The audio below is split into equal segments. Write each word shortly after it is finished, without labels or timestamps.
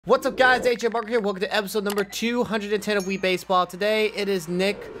What's up, guys? ajmarkle here. Welcome to episode number 210 of Wii Baseball. Today, it is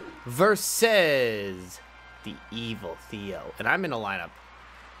Nick versus the evil Theo. And I'm in a lineup.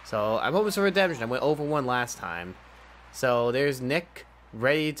 So, I'm hoping for redemption. I went over one last time. So, there's Nick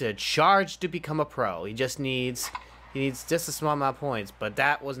ready to charge to become a pro. He needs just a small amount of points. But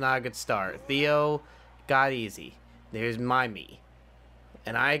that was not a good start. Theo got easy. There's my me.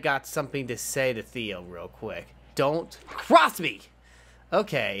 And I got something to say to Theo real quick. Don't cross me!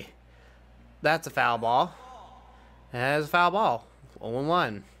 Okay, that's a foul ball. That's a foul ball.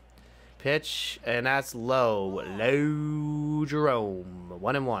 0-1. Pitch, and that's low. Low Jerome.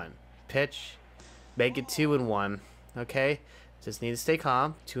 1-1. Pitch. Make it 2-1. Okay. Just need to stay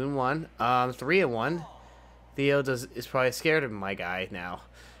calm. 2-1. 3-1. Theo is probably scared of my guy now.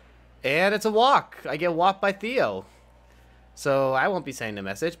 And it's a walk. I get walked by Theo. So I won't be saying the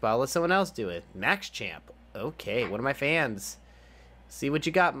message, but I'll let someone else do it. Max Champ. Okay, one of my fans. See what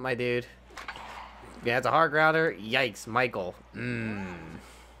you got, my dude. Yeah, it's a hard grounder. Yikes, Michael. There's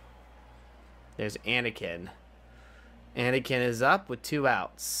Anakin. Anakin is up with 2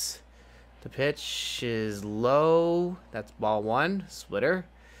 outs. The pitch is low. That's ball 1. Splitter.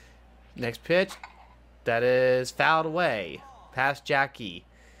 Next pitch. That is fouled away. Past Jackie.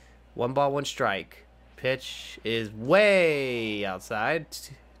 1 ball, 1 strike. Pitch is way outside.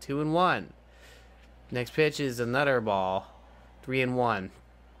 2-1. Next pitch is another ball. 3-1.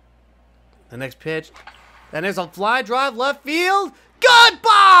 The next pitch. And there's a fly drive left field.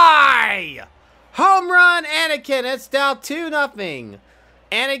 Goodbye! Home run, Anakin. It's now 2-0.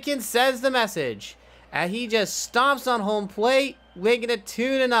 Anakin says the message. And he just stomps on home plate, making it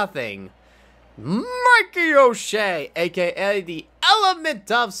 2-0. Mikey O'Shea, a.k.a. the element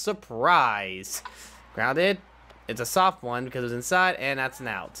of surprise. Grounded. It's a soft one because it was inside, and that's an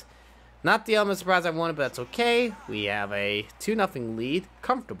out. Not the element of surprise I wanted, but that's okay. We have a 2-0 lead,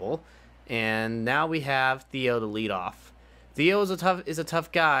 comfortable, and now we have Theo to lead off. Theo is a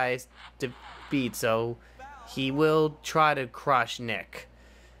tough guy to beat, so he will try to crush Nick.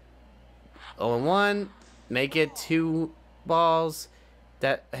 0-1, make it 2 balls.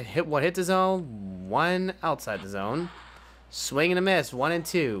 That hit the zone, 1 outside the zone. Swing and a miss,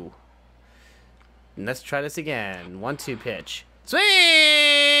 1-2. And let's try this again. 1-2 pitch.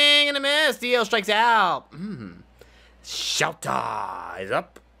 Swing and a miss. Theo strikes out. Shelter is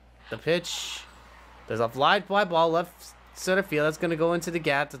up. The pitch. There's a fly ball left center field. That's going to go into the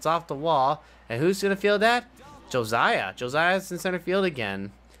gap. That's off the wall. And who's going to field that? Josiah. Josiah's in center field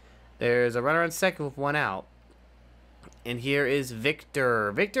again. There's a runner on second with 1 out. And here is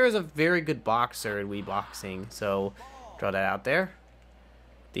Victor. Victor is a very good boxer in Wii Boxing. So, draw that out there.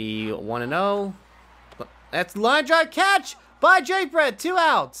 The 1-0. That's line drive catch by J-Fred. 2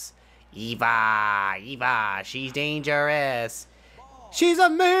 outs. Eva, she's dangerous. She's a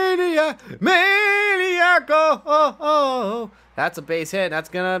maniac. Oh. That's a base hit. That's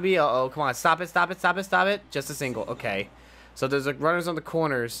gonna be come on, stop it. Just a single. Okay. So there's runners on the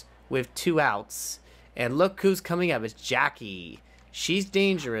corners with 2 outs. And look who's coming up. It's Jackie. She's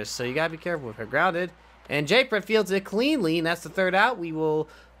dangerous, so you gotta be careful with her. Grounded. And J-Fred fields it cleanly, and that's the 3rd out. We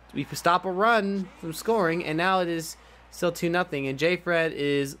stop a run from scoring, and now it is still 2-0, and J-Fred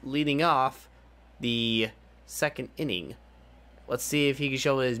is leading off the 2nd inning. Let's see if he can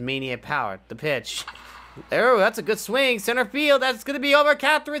show his maniac power. The pitch. Oh, that's a good swing. Center field. That's going to be over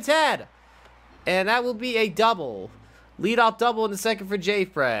Catherine's head. And that will be a double. Lead-off double in the 2nd for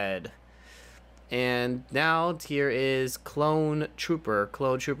J-Fred. And now here is Clone Trooper.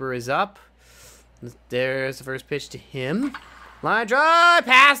 Clone Trooper is up. There's the first pitch to him. Line drive,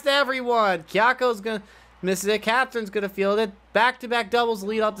 past everyone. Kyako's gonna miss it. Catherine's gonna field it. Back-to-back doubles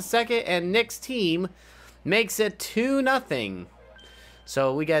lead off the 2nd, and Nick's team makes it 2-0.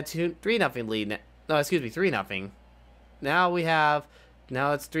 So we got 3-0 lead. No, excuse me, 3-0. Now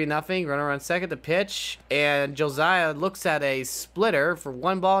it's 3-0. Runner on 2nd. The pitch, and Josiah looks at a splitter for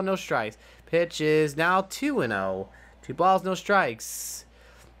 1 ball, no strikes. Pitch is now 2-0. 2 balls, no strikes.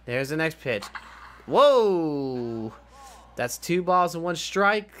 There's the next pitch. Whoa! That's 2 balls and 1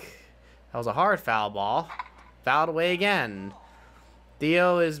 strike. That was a hard foul ball. Fouled away again.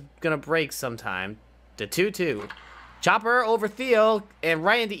 Theo is going to break sometime. The 2-2. Chopper over Theo and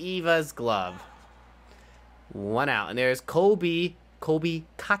right into Eva's glove. 1 out. And there's Kobe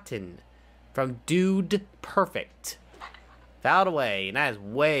Cotton from Dude Perfect. Fouled away. And that is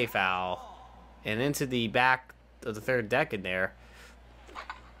way foul. And into the back of the 3rd deck in there.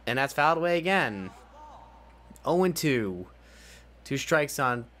 And that's fouled away again. 0-2. 2 strikes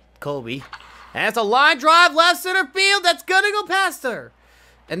on Colby. And it's a line drive left center field. That's going to go past her.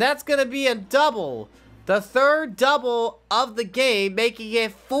 And that's going to be a double The third double of the game, making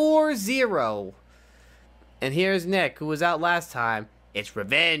it 4-0. And here's Nick, who was out last time. It's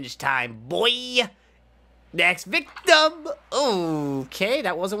revenge time, boy. Next victim. Okay,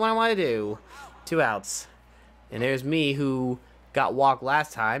 that wasn't what I wanted to do. 2 outs. And there's me, who got walked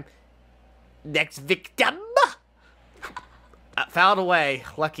last time. Next victim. Fouled away.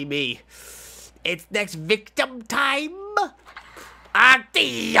 Lucky me. It's next victim time.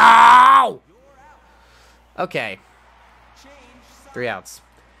 Theo! Okay. 3 outs.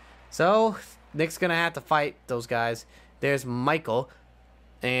 So, Nick's gonna have to fight those guys. There's Michael.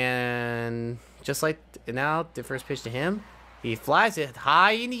 And just like now, the first pitch to him. He flies it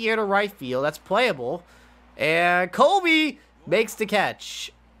high in the air to right field. That's playable. And Colby makes the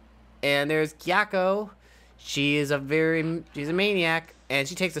catch. And there's Gyako. She's a maniac. And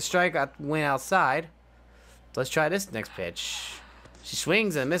she takes a strike out, win outside. Let's try this next pitch. She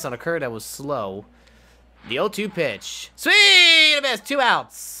swings and misses on a curve that was slow. The 0-2 pitch. Swing and a miss. 2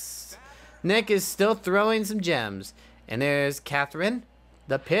 outs. Nick is still throwing some gems. And there's Catherine.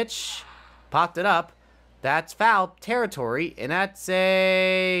 The pitch. Popped it up. That's foul territory. And that's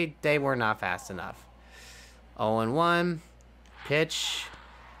a... They were not fast enough. 0-1. Pitch.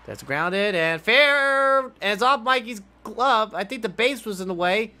 That's grounded. And fair. And it's off Mikey's glove. I think the base was in the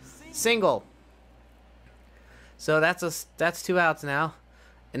way. Single. So that's 2 outs now.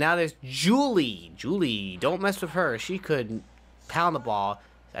 And now there's Julie. Julie, don't mess with her. She could pound the ball.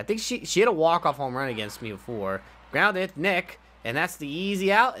 I think she had a walk-off home run against me before. Grounded, Nick. And that's the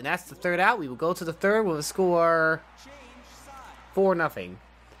easy out. And that's the 3rd out. We will go to the 3rd with a score 4-0.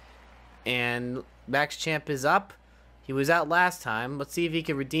 And Max Champ is up. He was out last time. Let's see if he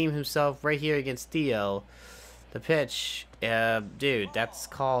can redeem himself right here against Theo. The pitch. Dude, that's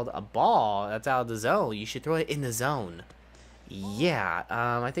called a ball. That's out of the zone. You should throw it in the zone. Yeah,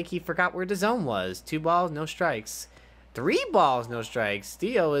 I think he forgot where the zone was. 2 balls, no strikes. 3 balls, no strikes.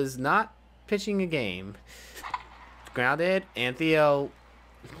 Theo is not pitching a game. Grounded, and Theo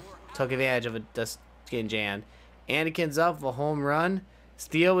took advantage of it just getting jammed. Anakin's up for a home run.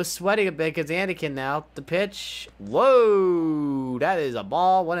 Theo is sweating a bit because Anakin now. The pitch. Whoa! That is a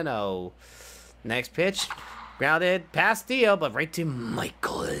ball. 1-0. Next pitch. Grounded. Past Theo, but right to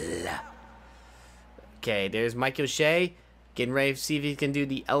Michael. Okay, there's Mike O'Shea. Getting ready to see if he can do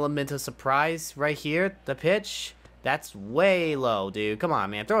the element of surprise right here. The pitch. That's way low, dude. Come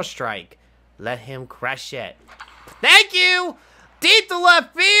on, man. Throw a strike. Let him crush it. Thank you! Deep to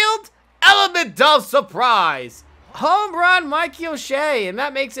left field. Element of surprise. Home run, Mikey O'Shea. And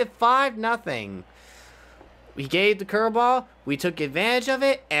that makes it 5-0. We gave the curveball. We took advantage of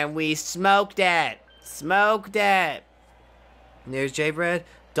it. And we smoked it. Smoked it. And there's J-Bread.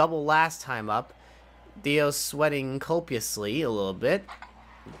 Double last time up. Theo's sweating copiously a little bit.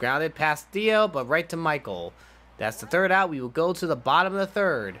 Grounded past Theo, but right to Michael. That's the 3rd out. We will go to the bottom of the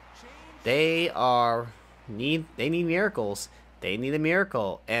 3rd. They need miracles. They need a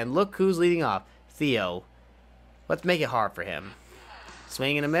miracle. And look who's leading off. Theo. Let's make it hard for him.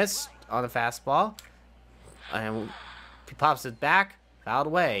 Swing and a miss on the fastball. And he pops it back. Fouled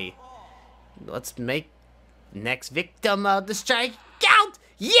away. Let's make next victim of the strikeout.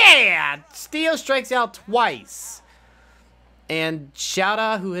 Yeah! Theo strikes out twice. And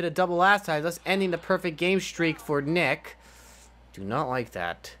Shouta, who hit a double last time, thus ending the perfect game streak for Nick. Do not like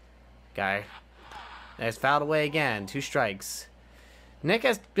that guy. That's fouled away again. 2 strikes. Nick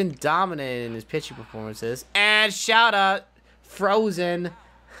has been dominant in his pitching performances. And Shouta frozen.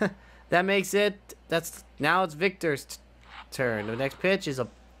 That makes it. Now it's Victor's turn. The next pitch is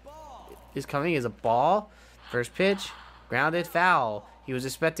coming as a ball. First pitch, grounded, foul. He was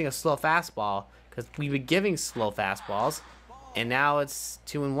expecting a slow fastball because we've been giving slow fastballs, and now it's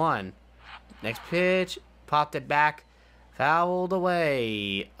 2-1. Next pitch, popped it back, fouled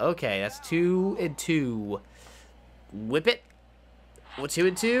away. Okay, that's 2-2. Whip it.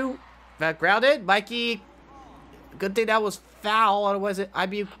 2-2. That grounded. Mikey. Good thing that was foul. Otherwise, I'd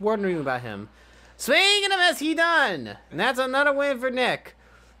be wondering about him. Swing and a miss. He done. And that's another win for Nick.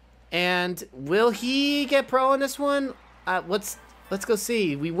 And will he get pro in this one? Let's go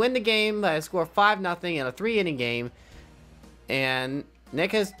see. We win the game by a score of 5-0 in a 3-inning game. And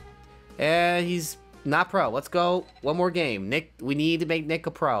Nick he's not pro. Let's go one more game. Nick, we need to make Nick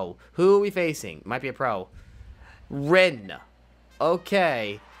a pro. Who are we facing? Might be a pro. Rin.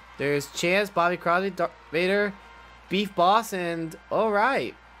 Okay. There's Chance, Bobby Crosby, Darth Vader, Beef Boss, and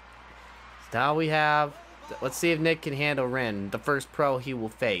alright. So now we have, let's see if Nick can handle Rin, the first pro he will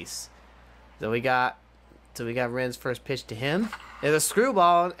face. So we got Rin's first pitch to him. There's a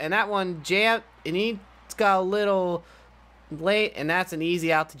screwball, and that one jammed, and he's got a little late, and that's an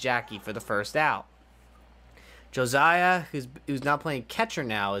easy out to Jackie for the first out. Josiah, who's not playing catcher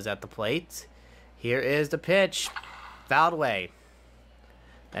now, is at the plate. Here is the pitch. Fouled away.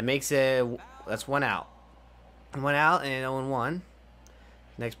 That makes it... That's 1 out. 1 out and 0-1.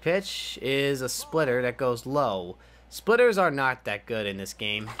 Next pitch is a splitter that goes low. Splitters are not that good in this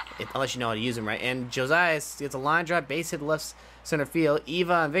game, unless you know how to use them right. And Josiah gets a line drive, base hit left center field.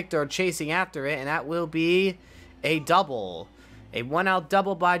 Eva and Victor are chasing after it, and that will be a double. A 1-out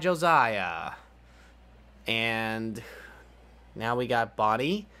double by Josiah. And now we got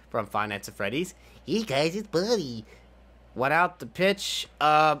Bonnie from Five Nights at Freddy's. Hey guys, it's Bonnie. 1 out the pitch.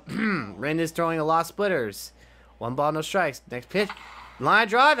 Ren is throwing a lot of splitters. 1 ball, no strikes. Next pitch. Line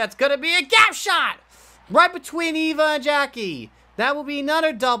drive. That's going to be a gap shot. Right between Eva and Jackie. That will be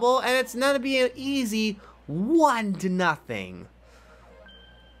another double, and it's going to be an easy 1-0.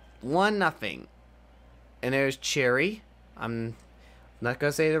 1-0. And there's Cherry. I'm not going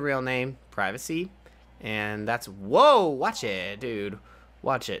to say the real name. Privacy. And that's... Whoa! Watch it, dude.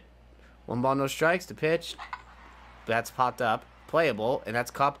 Watch it. 1 ball, no strikes. The pitch. That's popped up. Playable. And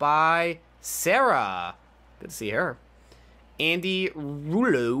that's caught by Sarah. Good to see her. Andy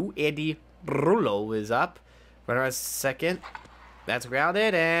Rulo is up. Runner at second. That's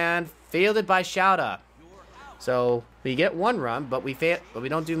grounded and fielded by Shouta. So we get 1 run, but we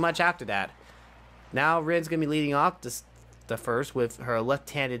don't do much after that. Now Ren's gonna be leading off the first with her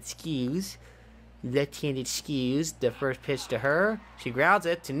left-handed skews. The first pitch to her. She grounds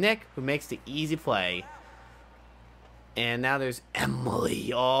it to Nick, who makes the easy play. And now there's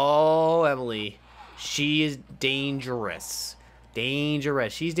Emily. Oh, Emily. She is dangerous.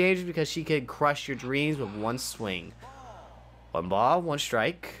 Dangerous. She's dangerous because she can crush your dreams with 1 swing. 1 ball, 1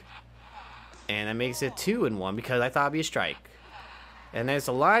 strike. And that makes it 2-1 because I thought it'd be a strike. And there's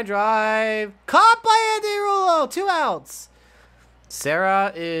a line drive. Caught by Andy Rulo. 2 outs.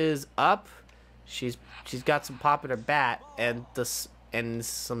 Sarah is up. She's got some pop in her bat and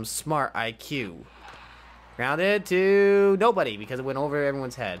some smart IQ. Grounded to nobody because it went over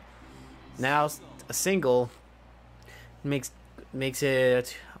everyone's head. Now a single makes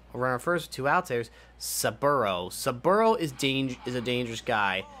it a runner first with 2 outs. There's Saburo. Saburo is a dangerous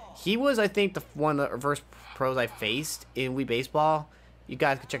guy. He was, I think, one of the first pros I faced in Wii Baseball. You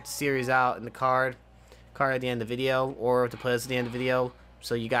guys can check the series out in the card at the end of the video, or the playlist at the end of the video,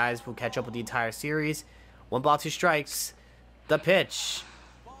 so you guys will catch up with the entire series. 1 ball, 2 strikes. The pitch.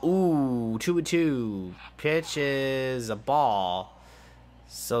 Ooh, 2-2. Pitch is a ball.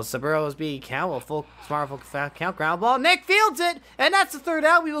 So Saburo is being count. Full count. Ground ball. Nick fields it, and that's the 3rd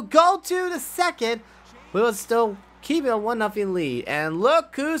out. We will go to the 2nd. We will still keep it a 1-0 lead. And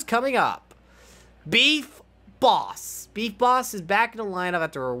look who's coming up. Beef Boss. Beef Boss is back in the lineup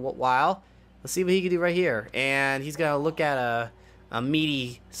after a while. Let's see what he can do right here. And he's gonna look at a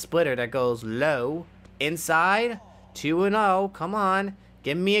meaty splitter that goes low. Inside. 2-0. Come on.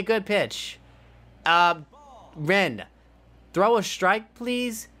 Give me a good pitch. Ren. Throw a strike,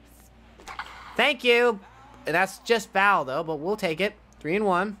 please. Thank you. And that's just foul, though, but we'll take it.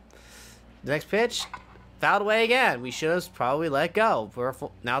 3-1. The next pitch. Fouled away again. We should have probably let go.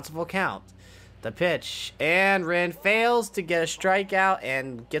 Now it's a full count. The pitch. And Ren fails to get a strikeout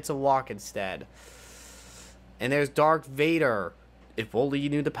and gets a walk instead. And there's Dark Vader. If only you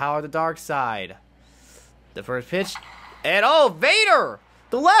knew the power of the dark side. The first pitch. And oh, Vader!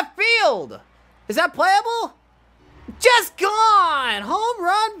 The left field! Is that playable? Just gone! Home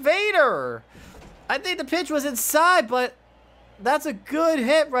run, Vader! I think the pitch was inside, but that's a good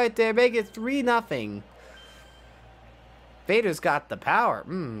hit right there. Make it 3-0. Vader's got the power.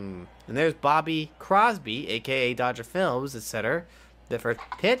 And there's Bobby Crosby, a.k.a. Dodger Films, etc. The first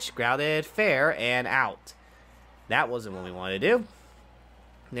pitch, grounded, fair, and out. That wasn't what we wanted to do.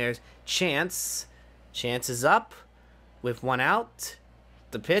 There's Chance. Chance is up with 1 out.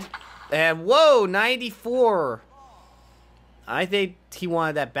 The pitch. And whoa, 94. I think he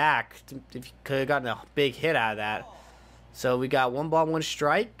wanted that back. If he could have gotten a big hit out of that. So we got 1 ball, 1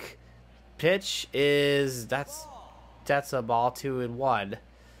 strike. Pitch is that's a ball, 2-1.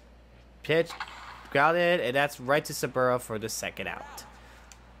 Pitch, grounded, and that's right to Saburo for the 2nd out.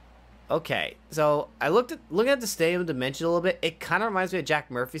 Okay, so I looking at the stadium dimension a little bit. It kind of reminds me of Jack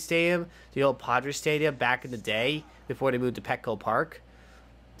Murphy Stadium, the old Padres Stadium back in the day before they moved to Petco Park,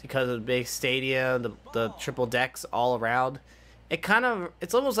 because of the big stadium, the triple decks all around.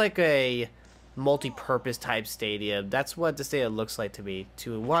 It's almost like a multi-purpose type stadium. That's what the stadium looks like to me.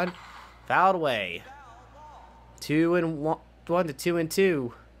 2-1, fouled away. 2-1 to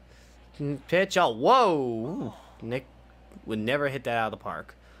 2-2. Pitch. Oh, whoa! Nick would never hit that out of the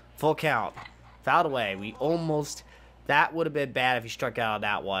park. Full count. Fouled away. That would have been bad if he struck out on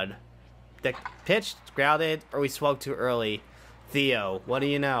that one. The pitch, grounded, or we spoke too early. Theo, what do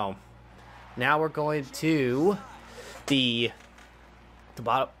you know? Now we're going to the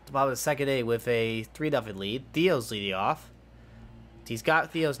bottom of the second inning with a 3-0 lead. Theo's leading off. He's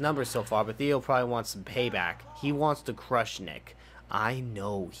got Theo's numbers so far, but Theo probably wants some payback. He wants to crush Nick. I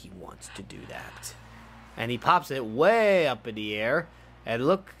know he wants to do that. And he pops it way up in the air. And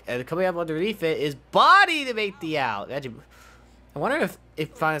look, and coming up underneath it is Body to make the out. Actually, I wonder if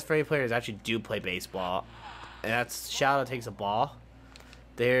Finest Freddy players actually do play baseball. And that's Shadow takes a ball.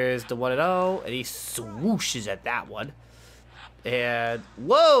 There's the 1-0, and he swooshes at that one. And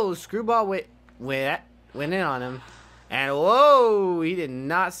whoa, Screwball went in on him. And whoa, he did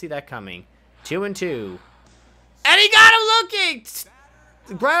not see that coming. 2-2. And he got him looking!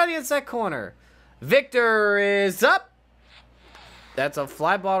 Right on the inside corner. Victor is up. That's a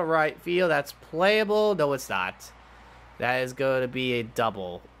fly ball to right field. That's playable. No, it's not. That is going to be a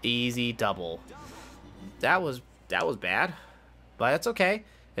double. Easy double. That was bad. But it's okay.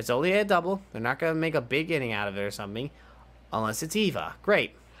 It's only a double. They're not going to make a big inning out of it or something. Unless it's Eva.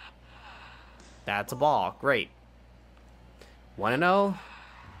 Great. That's a ball. Great. 1-0.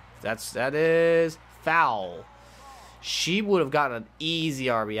 That is foul. She would have gotten an easy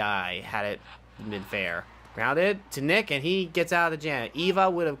RBI had it been fair. Grounded to Nick, and he gets out of the jam. Eva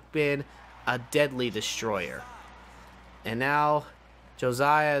would have been a deadly destroyer. And now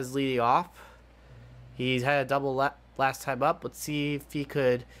Josiah is leading off. He's had a double last time up. Let's see if he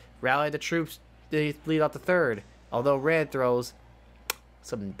could rally the troops to lead off the third. Although Red throws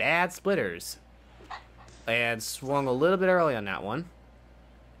some bad splitters. And swung a little bit early on that one.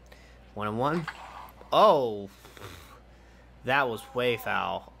 1-1. Oh. That was way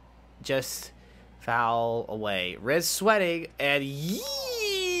foul. Just foul away. Red's sweating. And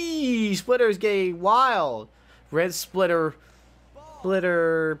yee! Splitter's getting wild. Red splitter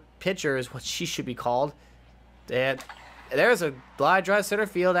pitcher is what she should be called. And there's a line drive center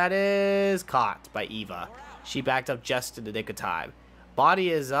field that is caught by Eva. She backed up just in the nick of time. Body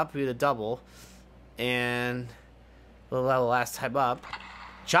is up with a double. And the last time up.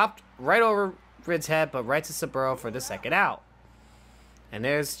 Chopped right over Red's head, but right to Saburo for the second out. And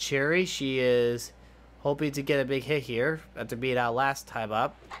there's Cherry. She is hoping to get a big hit here after being out last time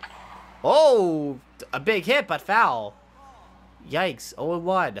up. Oh, a big hit, but foul. Yikes,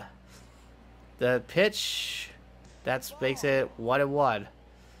 0-1. The pitch, that makes it 1-1.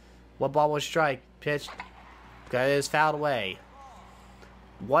 One ball, one strike. Pitch, that is fouled away.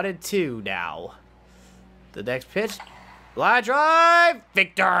 1-2 now. The next pitch, line drive,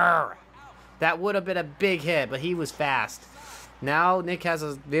 Victor. That would have been a big hit, but he was fast. Now Nick has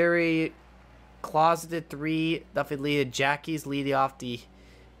a very closeted 3-0 lead. Jackie's leading off the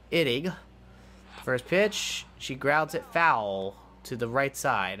inning. First pitch, she grounds it foul to the right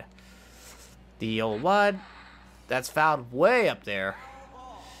side. The 0-1, that's fouled way up there.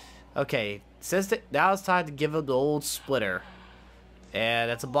 Okay, says that now it's time to give him the old splitter. And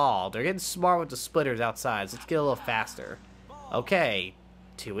that's a ball. They're getting smart with the splitters outside, so let's get a little faster. Okay,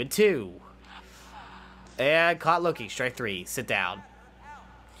 2-2. And caught looking, strike 3, sit down.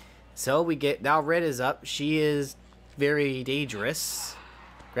 So we get, now Red is up. She is very dangerous.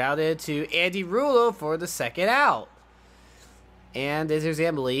 Grounded to Andy Rulo for the second out. And there's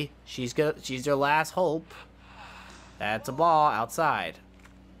Emily. She's their last hope. That's a ball outside.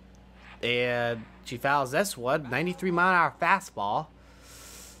 And she fouls this one. 93-mile-an-hour fastball.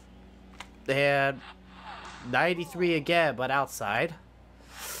 And 93 again, but outside.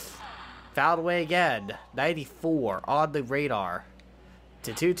 Fouled away again. 94 on the radar.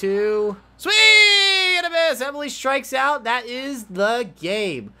 To 2-2. Swing and a miss. Emily strikes out. That is the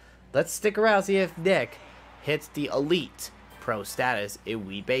game. Let's stick around, see if Nick hits the elite pro status in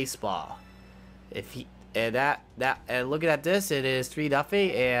Wii Baseball. If he and looking at this, it is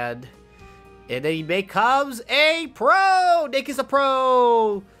 3-0, and then he becomes a pro. Nick is a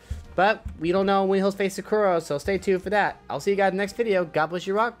pro. But we don't know when he'll face Sakura, so stay tuned for that. I'll see you guys in the next video. God bless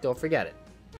you, rock. Don't forget it.